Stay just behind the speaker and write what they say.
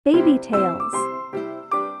BabyTales.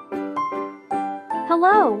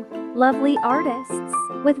 Hello, lovely artists!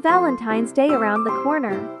 With Valentine's Day around the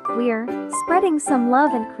corner, we're spreading some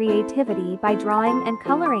love and creativity by drawing and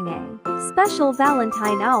coloring a special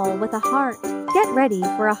Valentine owl with a heart. Get ready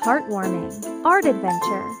for a heartwarming art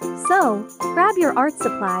adventure. So, grab your art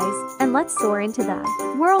supplies and let's soar into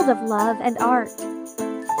the world of love and art.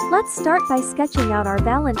 Let's start by sketching out our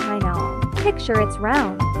Valentine owl. Picture its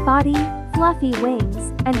round body, fluffy wings,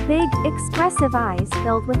 and big, expressive eyes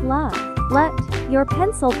filled with love. Let your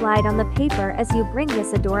pencil glide on the paper as you bring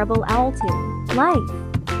this adorable owl to life.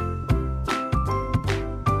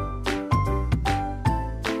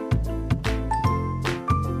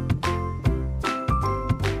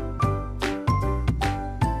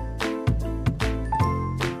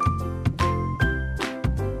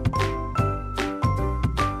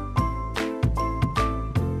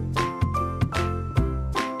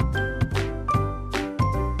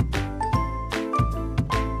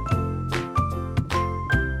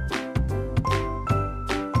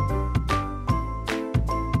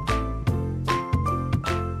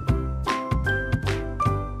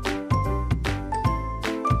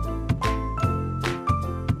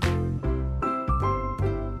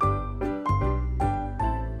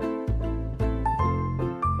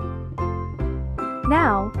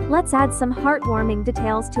 Now, let's add some heartwarming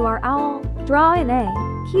details to our owl. Draw in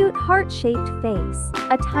a cute heart-shaped face,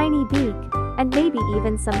 a tiny beak, and maybe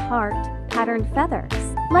even some heart-patterned feathers.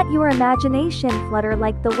 Let your imagination flutter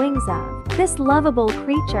like the wings of this lovable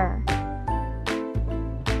creature.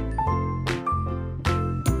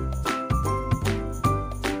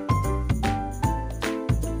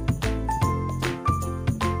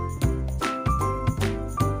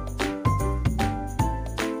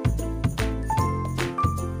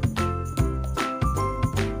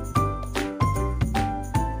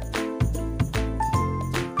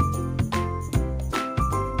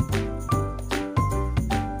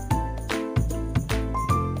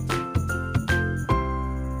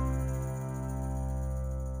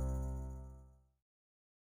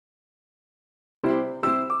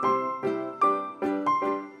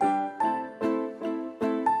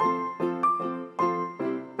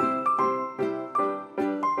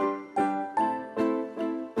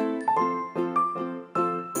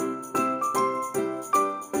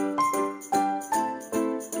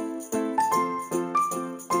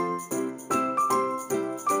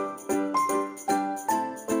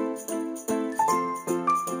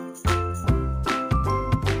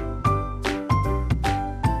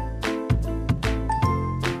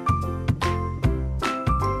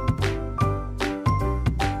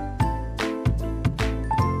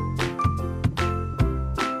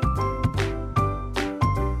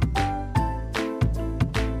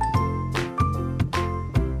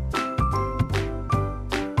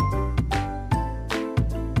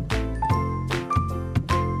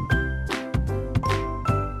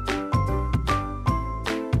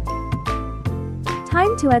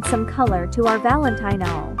 Time to add some color to our Valentine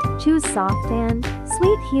owl. Choose soft and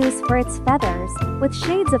sweet hues for its feathers, with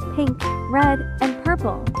shades of pink, red, and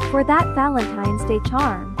purple, for that Valentine's Day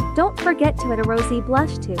charm. Don't forget to add a rosy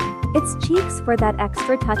blush to its cheeks for that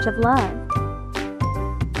extra touch of love.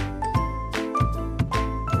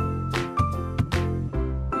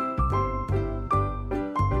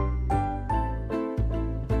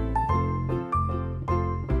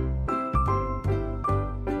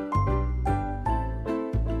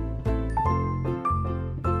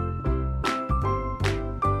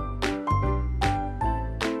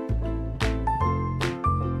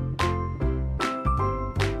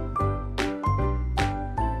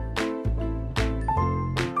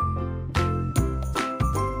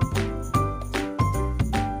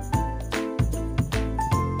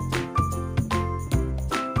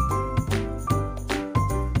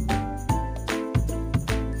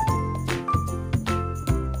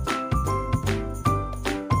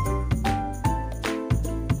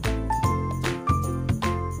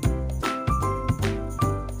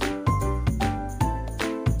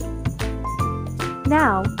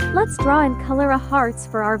 Now, let's draw and color hearts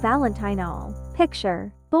for our Valentine owl.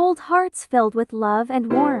 Picture bold hearts filled with love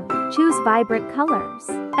and warmth. Choose vibrant colors,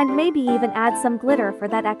 and maybe even add some glitter for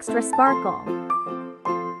that extra sparkle.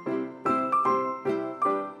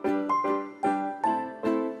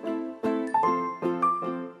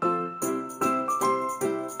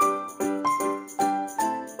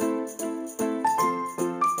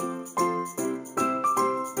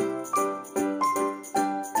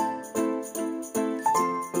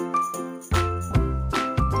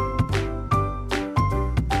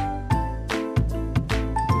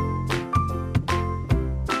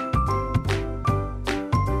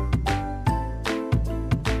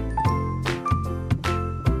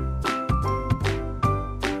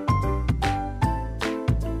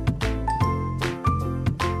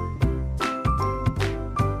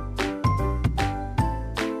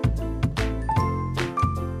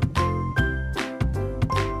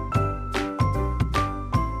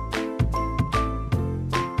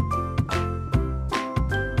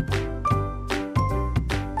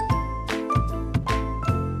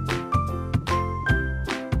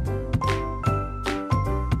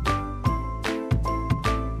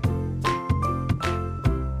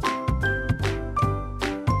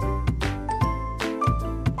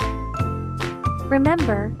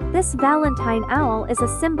 Remember, this Valentine owl is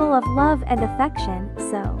a symbol of love and affection,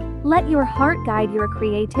 so let your heart guide your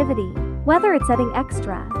creativity. Whether it's adding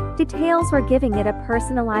extra details or giving it a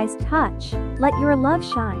personalized touch, let your love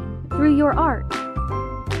shine through your art.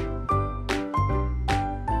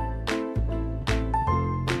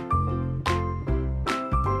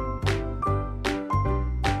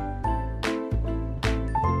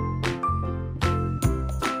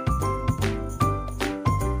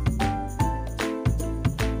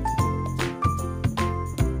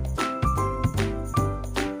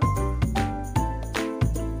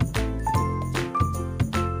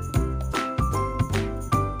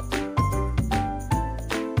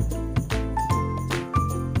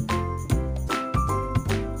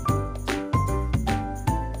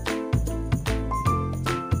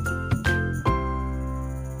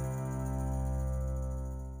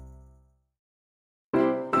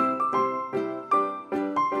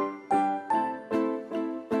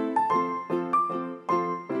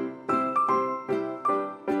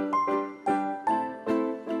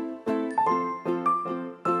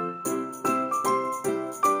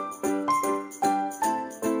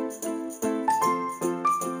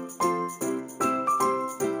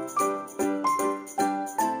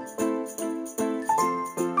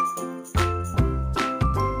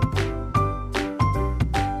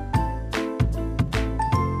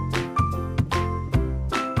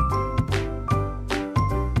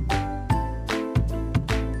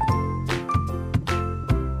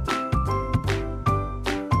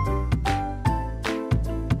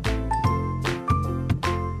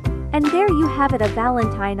 And there you have it, a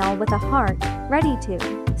Valentine owl with a heart, ready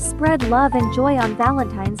to spread love and joy on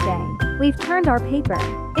Valentine's Day. We've turned our paper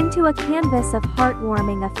into a canvas of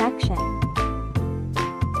heartwarming affection.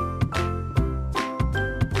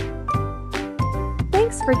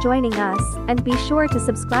 Thanks for joining us, and be sure to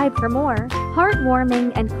subscribe for more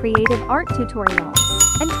heartwarming and creative art tutorials.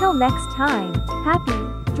 Until next time,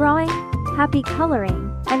 happy drawing, happy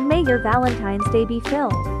coloring, and may your Valentine's Day be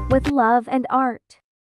filled with love and art.